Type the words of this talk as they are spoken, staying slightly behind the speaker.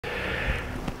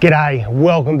G'day,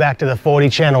 welcome back to the 40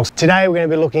 channel. Today we're going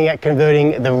to be looking at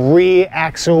converting the rear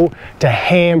axle to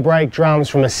handbrake drums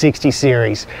from a 60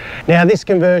 series. Now this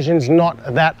conversion's not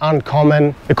that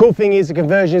uncommon. The cool thing is the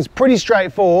conversion is pretty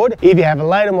straightforward if you have a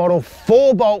later model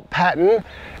 4-bolt pattern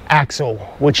axle,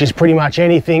 which is pretty much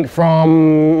anything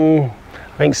from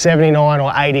I think 79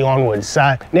 or 80 onwards.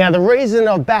 So now the reason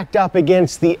I've backed up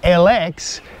against the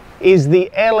LX is the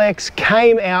LX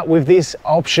came out with this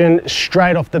option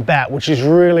straight off the bat, which is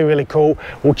really cool.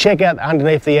 We'll check out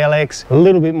underneath the LX, a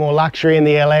little bit more luxury in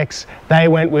the LX. They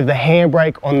went with the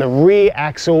handbrake on the rear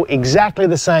axle, exactly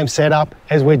the same setup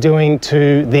as we're doing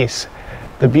to this.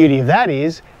 The beauty of that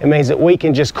is, it means that we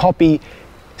can just copy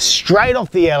straight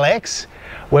off the LX,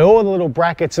 where all the little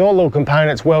brackets, all the little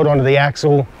components weld onto the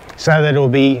axle, so that it'll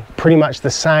be pretty much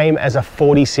the same as a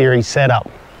 40 series setup.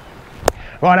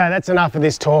 Righto, that's enough of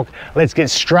this talk. Let's get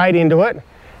straight into it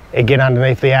and get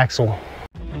underneath the axle.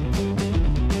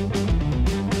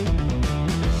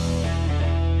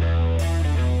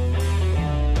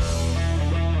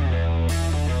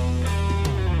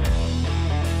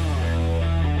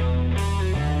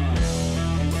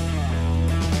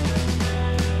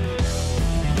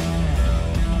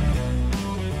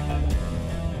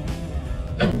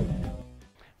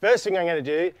 First thing I'm going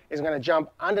to do is I'm going to jump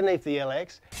underneath the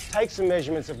LX, take some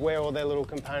measurements of where all their little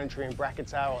componentry and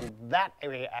brackets are on that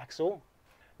rear axle.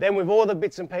 Then with all the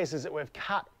bits and pieces that we've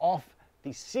cut off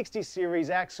the 60 series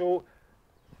axle,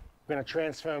 we're going to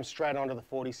transfer them straight onto the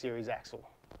 40 series axle.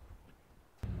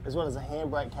 As well as a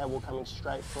handbrake cable coming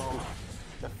straight from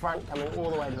the front, coming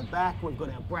all the way to the back. We've got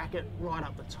our bracket right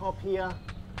up the top here.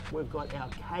 We've got our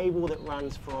cable that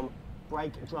runs from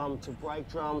brake drum to brake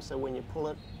drum, so when you pull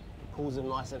it, pulls them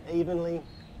nice and evenly.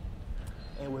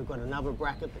 And we've got another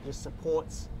bracket that just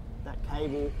supports that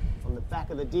cable from the back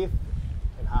of the diff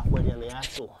and halfway down the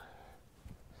axle.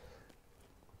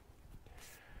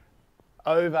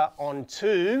 Over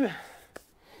onto,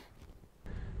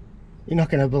 you're not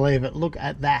going to believe it, look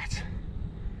at that.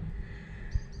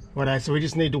 Righto, so we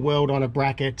just need to weld on a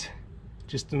bracket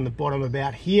just in the bottom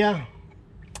about here.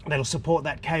 That'll support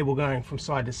that cable going from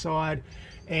side to side,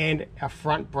 and our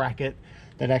front bracket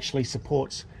that actually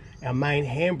supports our main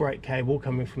handbrake cable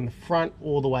coming from the front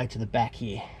all the way to the back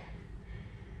here.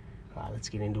 All right, let's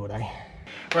get into it, eh?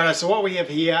 Right, so what we have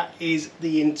here is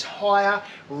the entire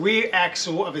rear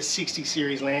axle of a 60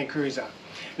 series Land Cruiser.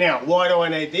 Now, why do I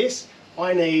need this?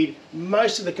 I need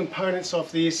most of the components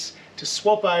off this to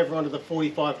swap over onto the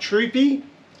 45 Troopy,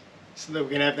 so that we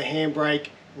can have the handbrake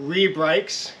rear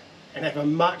brakes and have a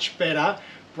much better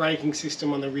braking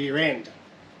system on the rear end.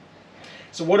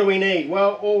 So what do we need?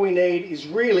 Well, all we need is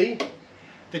really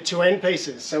the two end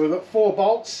pieces. So we've got 4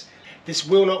 bolts. This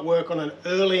will not work on an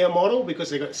earlier model because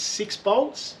they've got 6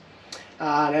 bolts.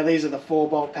 Now these are the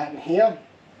 4-bolt pattern here.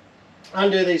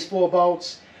 Undo these 4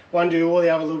 bolts, undo all the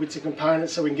other little bits of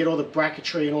components so we can get all the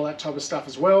bracketry and all that type of stuff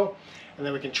as well. And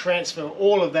then we can transfer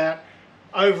all of that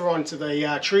over onto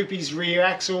the Troopy's rear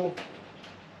axle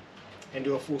and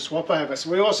do a full swap over. So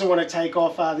we also want to take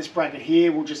off this bracket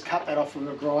here. We'll just cut that off from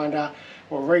the grinder,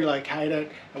 we'll relocate it,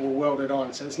 and we'll weld it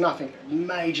on. So there's nothing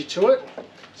major to it.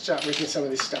 Start ripping some of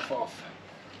this stuff off.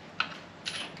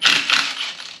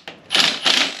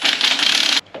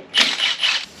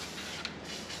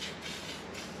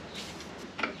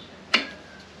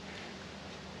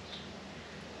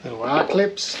 Little R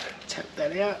clips, tap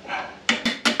that out.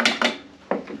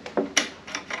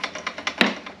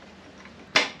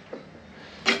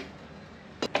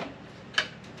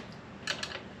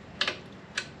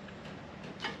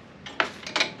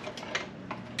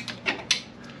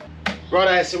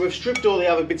 Righto, so we've stripped all the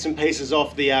other bits and pieces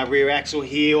off the rear axle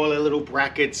here, all the little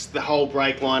brackets, the whole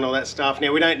brake line, all that stuff.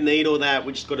 Now we don't need all that,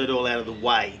 we just got it all out of the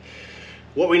way.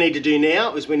 What we need to do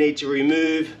now is we need to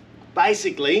remove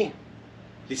basically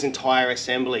this entire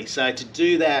assembly. So to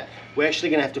do that, we're actually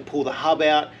going to have to pull the hub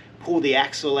out, pull the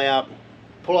axle out,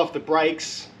 pull off the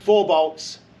brakes, 4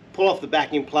 bolts, pull off the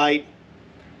backing plate.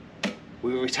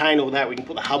 We retain all that, we can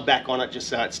put the hub back on it just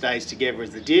so it stays together as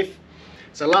the diff.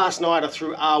 So last night I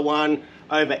threw R1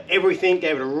 over everything,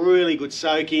 gave it a really good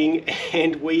soaking,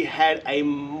 and we had a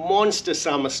monster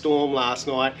summer storm last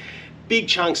night. Big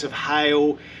chunks of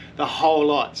hail, the whole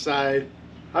lot. So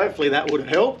hopefully that would have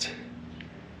helped,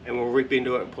 and we'll rip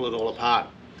into it and pull it all apart.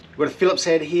 We've got a Phillips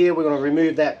head here, we're going to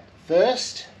remove that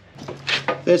first.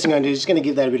 First thing I'm going to do is just going to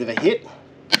give that a bit of a hit.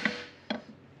 Give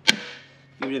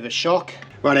it a bit of a shock.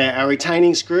 Right, our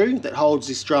retaining screw that holds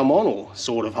this drum on, or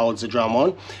sort of holds the drum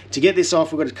on. To get this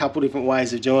off, we've got a couple different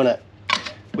ways of doing it.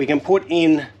 We can put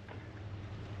in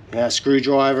a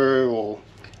screwdriver or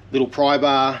little pry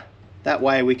bar. That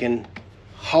way we can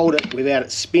hold it without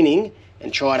it spinning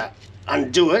and try to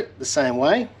undo it the same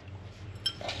way.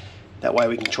 That way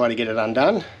we can try to get it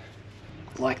undone.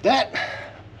 Like that.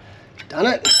 Done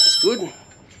it, that's good.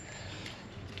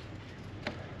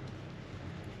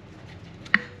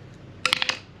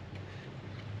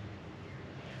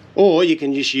 Or you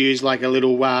can just use like a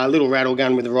little rattle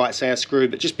gun with the right size screw,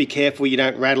 but just be careful you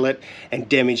don't rattle it and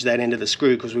damage that end of the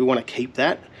screw, because we want to keep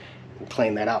that and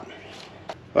clean that up.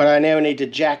 Right, now we need to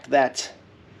jack that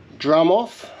drum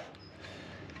off.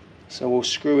 So we'll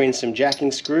screw in some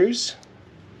jacking screws.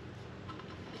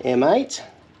 M8.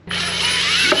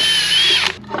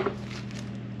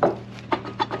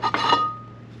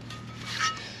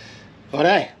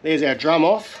 Righto, there's our drum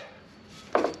off.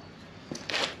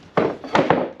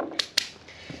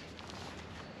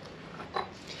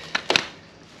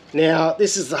 Now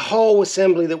this is the whole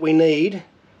assembly that we need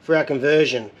for our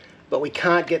conversion, but we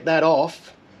can't get that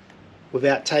off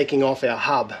without taking off our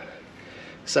hub.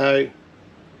 So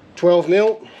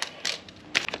 12mm.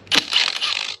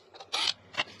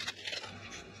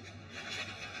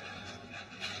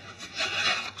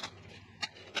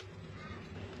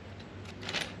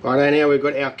 Righto, now we've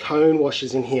got our cone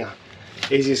washers in here.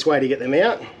 Easiest way to get them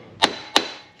out.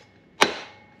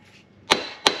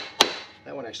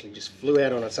 That one actually just flew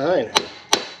out on its own.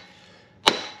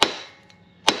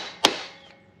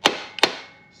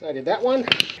 So did that one.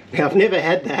 Now I've never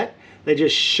had that. They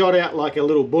just shot out like a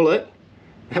little bullet.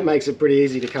 That makes it pretty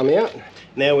easy to come out.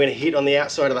 Now we're going to hit on the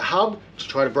outside of the hub to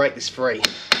try to break this free.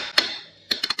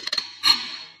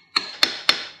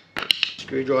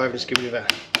 Screwdriver, just give it a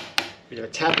bit of a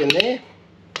tap in there.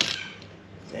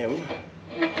 Then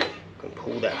we can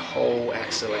pull that whole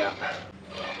axle out.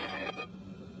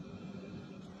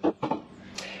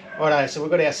 Righto, so we've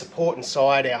got our support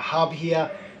inside our hub here.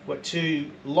 We've got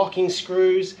two locking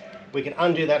screws. We can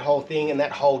undo that whole thing, and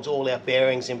that holds all our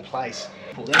bearings in place.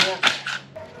 Pull that out.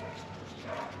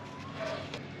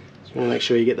 So you want to make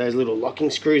sure you get those little locking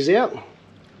screws out.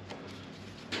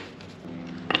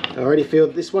 I already feel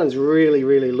that this one's really,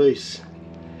 really loose,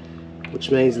 which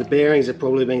means the bearings have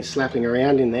probably been slapping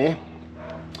around in there.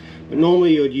 But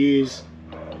normally you would use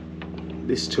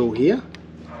this tool here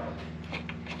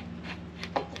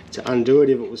to undo it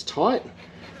if it was tight.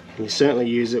 And you certainly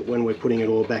use it when we're putting it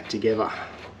all back together.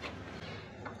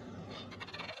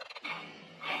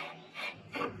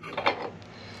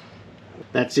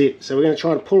 That's it. So we're going to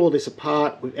try to pull all this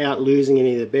apart without losing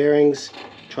any of the bearings.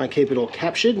 Try and keep it all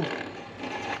captured.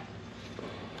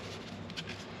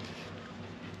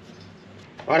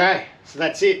 Righto, so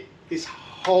that's it. This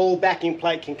whole backing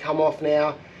plate can come off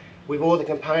now with all the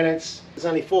components. There's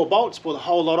only 4 bolts, pull the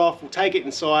whole lot off, we'll take it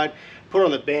inside, put it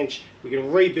on the bench. We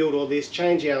can rebuild all this,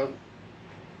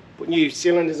 put new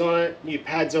cylinders on it, new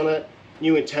pads on it,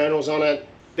 new internals on it.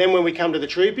 Then when we come to the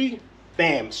Troopy,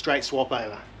 bam, straight swap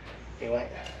over. Anyway.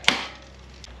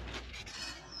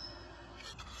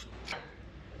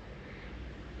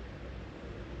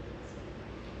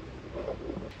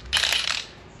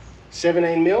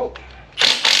 $17mm.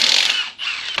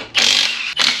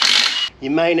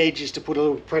 You may need just to put a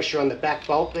little pressure on the back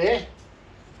bolt there,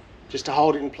 just to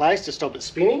hold it in place to stop it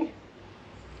spinning.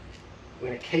 We're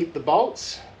going to keep the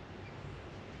bolts,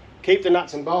 keep the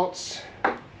nuts and bolts.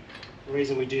 The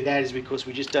reason we do that is because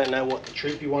we just don't know what the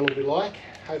Troopy one will be like.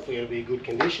 Hopefully it'll be a good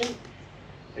condition.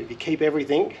 But if you keep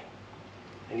everything,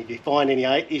 and if you find any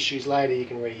issues later, you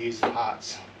can reuse the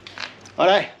parts.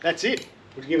 Righto, that's it.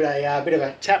 We'll give it a bit of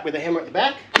a tap with the hammer at the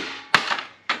back.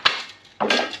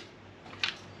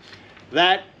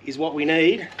 That is what we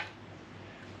need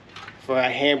for our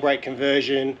handbrake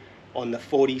conversion on the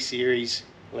 40 series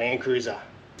Land Cruiser.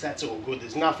 That's all good.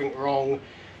 There's nothing wrong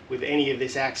with any of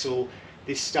this axle,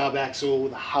 this stub axle,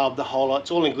 the hub, the whole lot.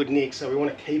 It's all in good nick, so we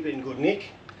want to keep it in good nick.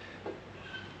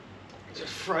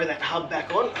 Just throw that hub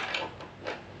back on.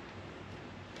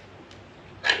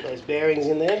 Put those bearings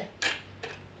in there.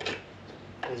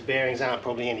 Those bearings aren't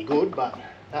probably any good, but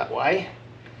that way,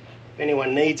 if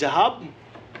anyone needs a hub,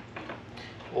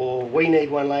 or we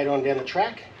need one later on down the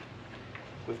track,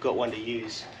 we've got one to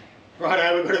use.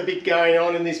 Righto, we've got a bit going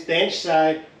on in this bench,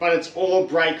 but it's all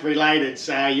brake related.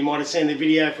 So you might have seen the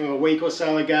video from a week or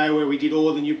so ago where we did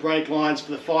all the new brake lines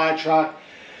for the fire truck.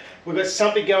 We've got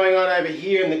something going on over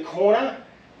here in the corner.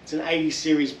 It's an 80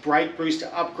 series brake booster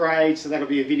upgrade, so that'll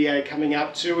be a video coming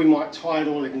up too. We might tie it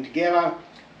all in together.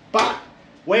 But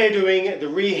we're doing the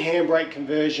rear handbrake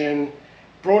conversion.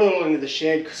 Brought it all into the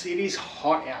shed because it is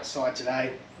hot outside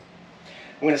today.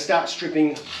 I'm going to start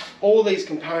stripping all these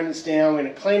components down. We're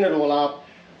going to clean it all up.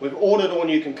 We've ordered all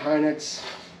new components.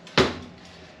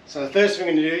 So the first thing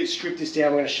we're going to do is strip this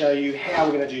down. We're going to show you how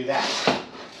we're going to do that.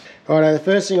 Righto, the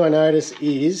first thing I notice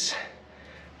is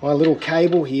my little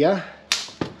cable here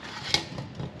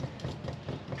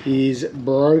is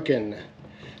broken.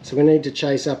 So we need to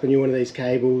chase up a new one of these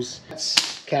cables.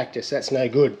 That's cactus, that's no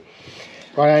good.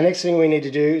 Righto, next thing we need to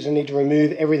do is we need to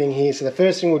remove everything here. So the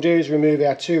first thing we'll do is remove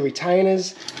our 2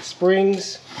 retainers,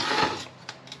 springs.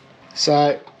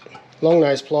 So long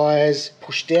nose pliers,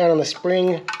 push down on the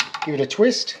spring, give it a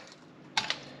twist.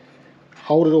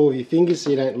 Hold it all with your fingers so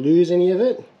you don't lose any of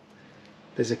it.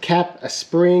 There's a cap, a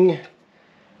spring,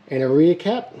 and a rear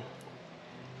cap,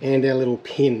 and our little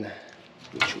pin,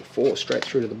 which will fall straight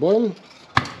through to the bottom.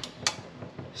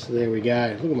 So there we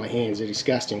go. Look at my hands, they're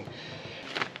disgusting.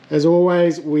 As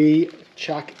always, we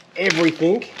chuck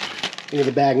everything into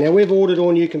the bag. Now we've ordered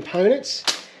all new components,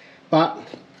 but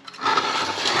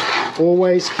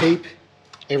always keep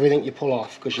everything you pull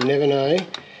off, because you never know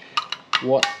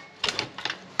what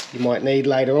you might need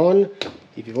later on.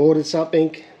 If you've ordered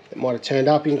something that might have turned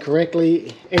up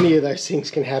incorrectly, any of those things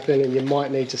can happen, and you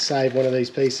might need to save one of these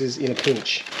pieces in a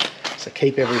pinch. So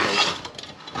keep everything.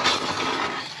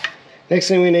 Next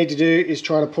thing we need to do is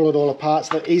try to pull it all apart.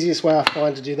 So the easiest way I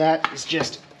find to do that is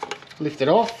just lift it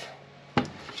off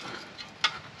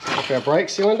our brake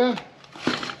cylinder,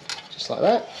 just like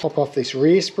that. Pop off this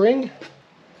rear spring.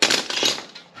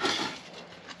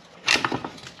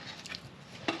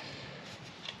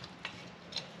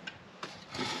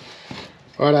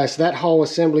 Righto, so that whole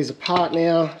assembly is apart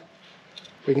now.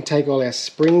 We can take all our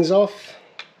springs off.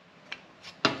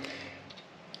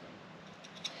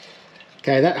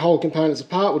 Okay, that whole component's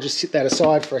apart. We'll just sit that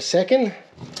aside for a second.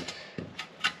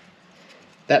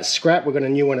 That's scrap, we've got a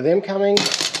new one of them coming.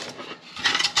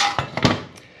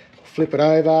 Flip it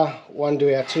over,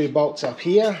 undo our 2 bolts up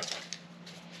here.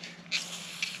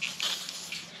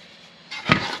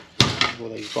 All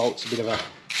these bolts, a bit of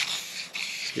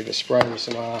a spray with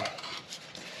some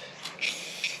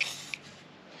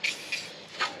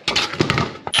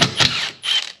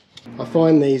I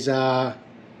find these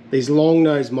long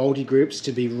nose multi grips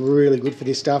to be really good for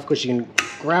this stuff, because you can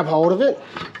grab hold of it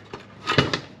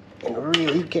and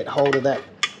really get hold of that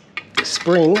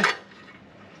spring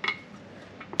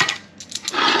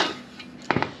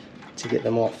to get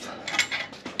them off.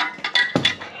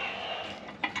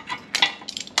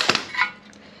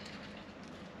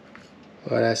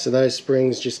 Righto, so those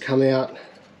springs just come out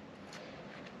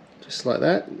just like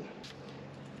that.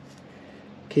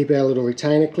 Keep our little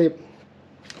retainer clip.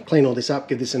 Clean all this up,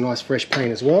 give this a nice fresh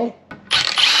paint as well.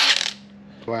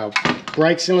 Our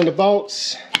brake cylinder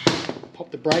bolts,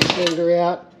 pop the brake cylinder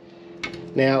out.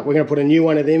 Now we're going to put a new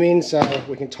one of them in, so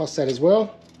we can toss that as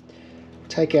well.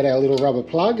 Take out our little rubber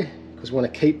plug, because we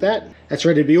want to keep that. That's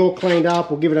ready to be all cleaned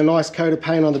up. We'll give it a nice coat of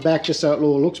paint on the back just so it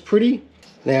all looks pretty.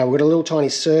 Now we've got a little tiny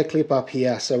circlip up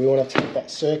here, so we want to take that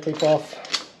circlip off.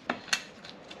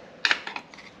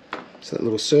 So that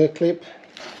little circlip.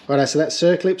 Righto, so that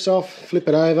circlip's off, flip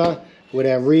it over with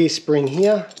our rear spring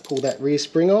here, pull that rear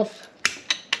spring off.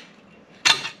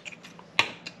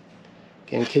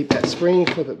 Again, keep that spring,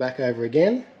 flip it back over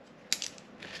again.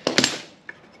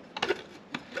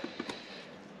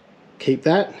 Keep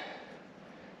that.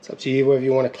 It's up to you whether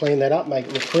you want to clean that up, make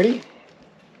it look pretty.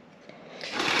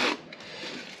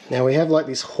 Now we have like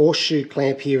this horseshoe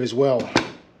clamp here as well.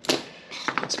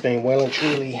 It's been well and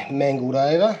truly mangled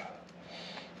over.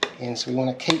 And so we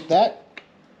want to keep that.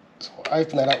 So we'll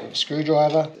open that up with a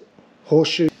screwdriver.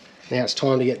 Horseshoe. Now it's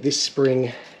time to get this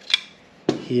spring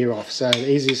here off. So the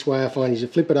easiest way I find is to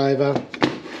flip it over.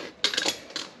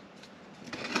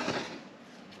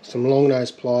 Some long nose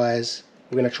pliers.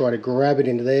 We're going to try to grab it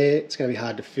into there. It's going to be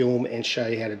hard to film and show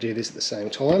you how to do this at the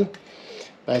same time.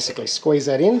 Basically squeeze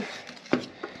that in.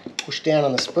 Push down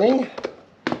on the spring.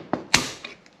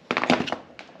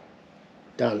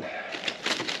 Done.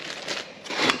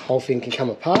 Whole thing can come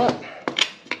apart.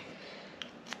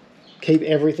 Keep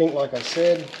everything like I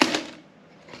said.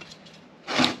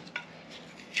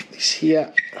 This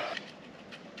here.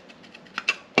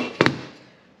 Want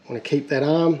to keep that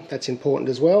arm, that's important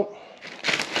as well.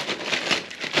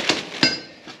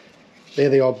 They're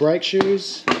the old brake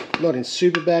shoes, not in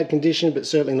super bad condition, but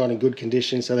certainly not in good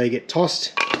condition, so they get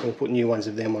tossed, and we'll put new ones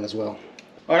of them on as well.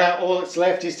 Alright, all that's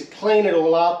left is to clean it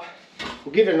all up.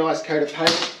 We'll give it a nice coat of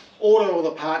paint. Order all the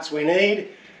parts we need,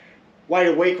 wait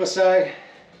a week or so,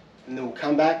 and then we'll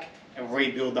come back and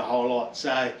rebuild the whole lot.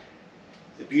 So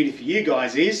the beauty for you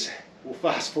guys is we'll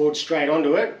fast forward straight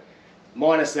onto it,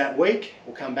 minus that week,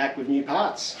 we'll come back with new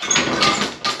parts.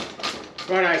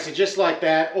 Righto, so just like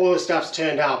that, all the stuff's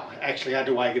turned up. Actually, I had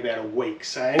to wait about a week,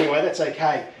 so anyway, that's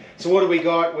okay. So what do we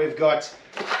got? We've got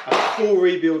a full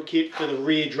rebuild kit for the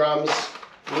rear drums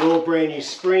with all brand new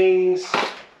springs,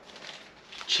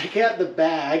 check out the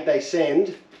bag they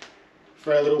send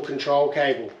for a little control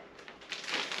cable.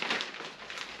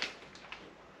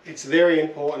 It's very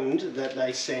important that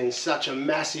they send such a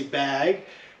massive bag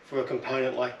for a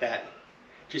component like that.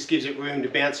 Just gives it room to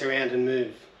bounce around and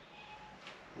move.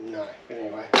 No, but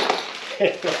anyway.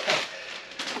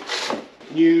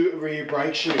 New rear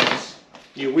brake shoes,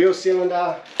 new wheel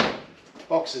cylinder,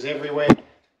 boxes everywhere.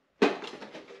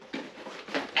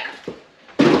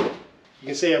 You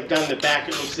can see I've done the back,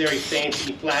 it looks very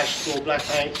fancy, flash, it's all black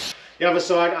paint. The other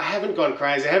side, I haven't gone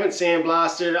crazy, I haven't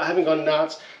sandblasted, I haven't gone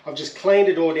nuts. I've just cleaned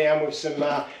it all down with some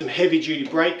heavy duty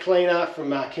brake cleaner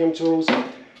from Chem Tools.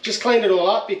 Just cleaned it all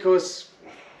up because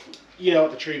you know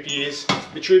what the Troopy is.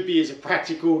 The Troopy is a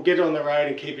practical, get it on the road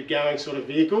and keep it going sort of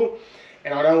vehicle.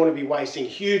 And I don't want to be wasting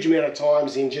huge amount of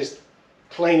times in just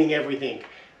cleaning everything.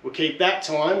 We'll keep that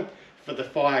time for the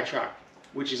fire truck,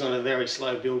 which is on a very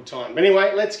slow build time. But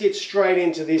anyway, let's get straight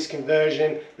into this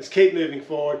conversion. Let's keep moving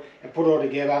forward and put it all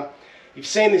together. You've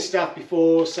seen this stuff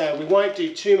before, so we won't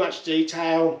do too much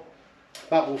detail,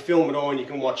 but we'll film it all and you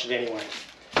can watch it anyway.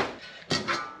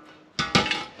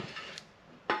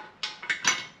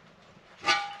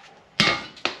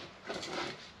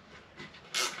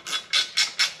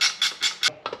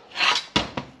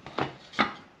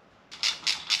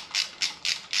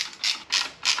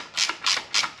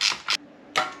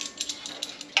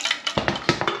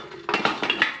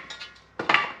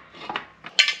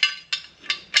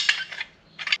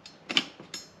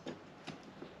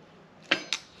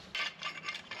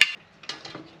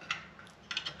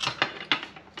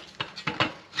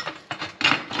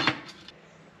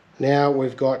 Now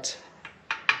we've got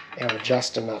our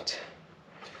adjuster nut.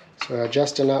 So our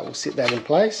adjuster nut, will sit that in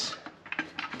place,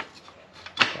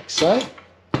 like so.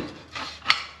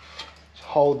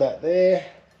 Hold that there.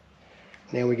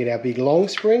 Now we get our big long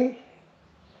spring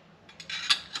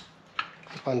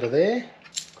up under there.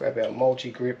 Grab our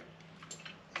multi-grip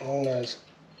along those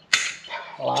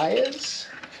pliers.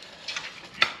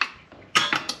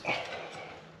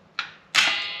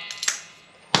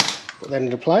 Put that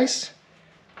into place.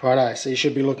 Righto, so you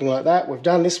should be looking like that. We've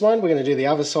done this one, we're going to do the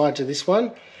other side to this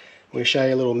one. We'll show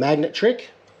you a little magnet trick,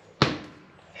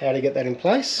 how to get that in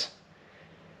place.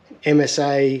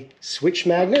 MSA switch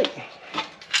magnet.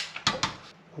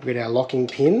 We'll get our locking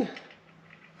pin,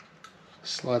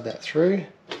 slide that through,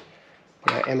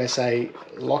 put our MSA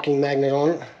locking magnet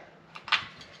on.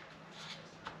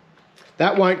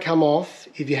 That won't come off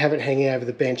if you have it hanging over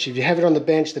the bench. If you have it on the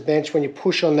bench, when you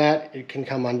push on that, it can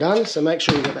come undone. So make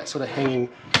sure you've got that sort of hanging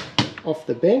off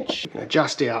the bench. You can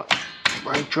adjust our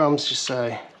brake drums just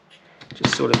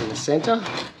sort of in the center.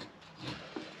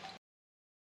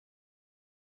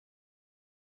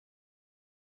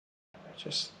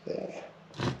 Just there.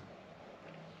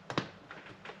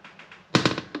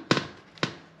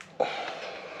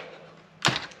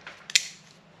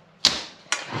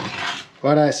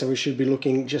 Righto, so we should be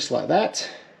looking just like that.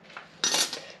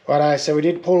 Righto, so we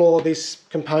did pull all this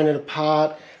component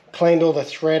apart, cleaned all the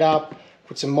thread up,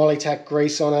 put some Molytac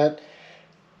grease on it.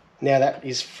 Now that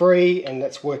is free and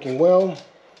that's working well.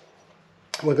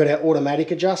 We've got our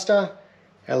automatic adjuster,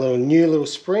 our new little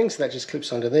spring, so that just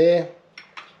clips onto there.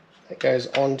 That goes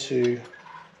onto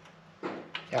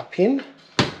our pin.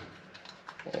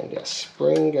 And our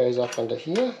spring goes up under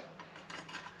here,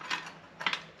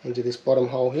 into this bottom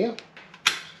hole here.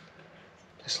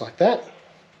 Just like that.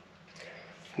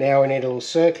 Now we need a little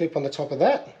circlip on the top of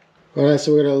that. Alright,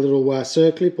 so we've got a little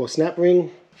circlip or snap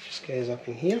ring. Just goes up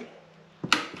in here.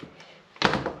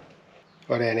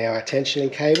 Right, and our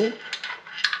tensioning cable.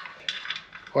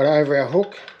 Right over our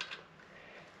hook.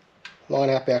 Line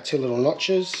up our two little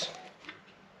notches.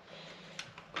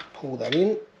 Pull that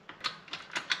in.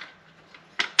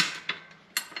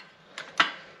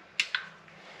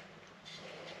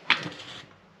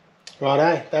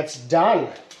 Righto, that's done.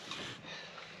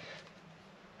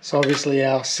 So obviously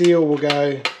our seal will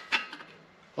go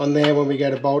on there when we go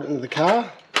to bolt it into the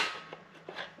car.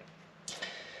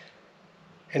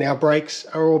 And our brakes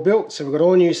are all built. So we've got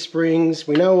all new springs.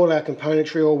 We know all our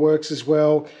componentry all works as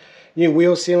well. New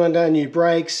wheel cylinder, new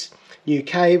brakes, new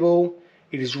cable.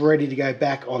 It is ready to go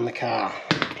back on the car.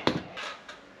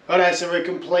 Righto, so we're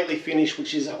completely finished,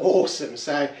 which is awesome.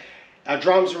 So our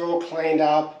drums are all cleaned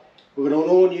up. We've got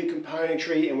all new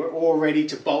componentry and we're all ready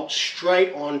to bolt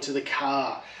straight onto the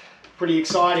car. Pretty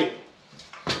exciting.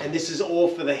 And this is all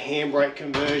for the handbrake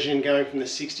conversion going from the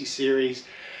 60 series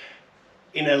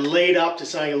in a lead up to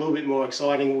something a little bit more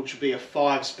exciting, which would be a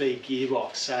 5-speed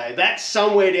gearbox. So that's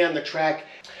somewhere down the track.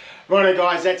 Righto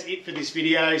guys, that's it for this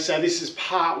video. So this is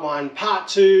part one. Part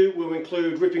two will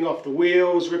include ripping off the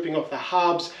wheels, ripping off the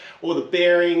hubs, all the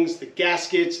bearings, the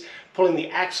gaskets, pulling the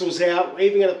axles out. We're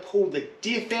even going to pull the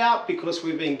diff out because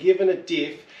we've been given a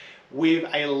diff with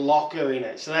a locker in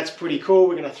it. So that's pretty cool.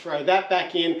 We're going to throw that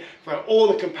back in, throw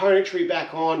all the componentry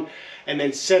back on, and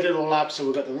then set it all up. So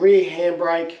we've got the rear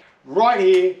handbrake right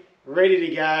here, ready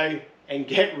to go, and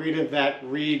get rid of that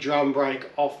rear drum brake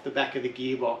off the back of the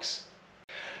gearbox.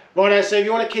 Righto, so if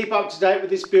you want to keep up to date with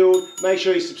this build, make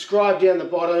sure you subscribe down the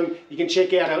bottom. You can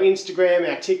check out our Instagram,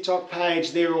 our TikTok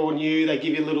page. They're all new. They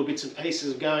give you little bits and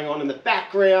pieces of going on in the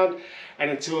background. And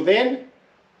until then,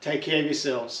 take care of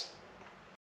yourselves.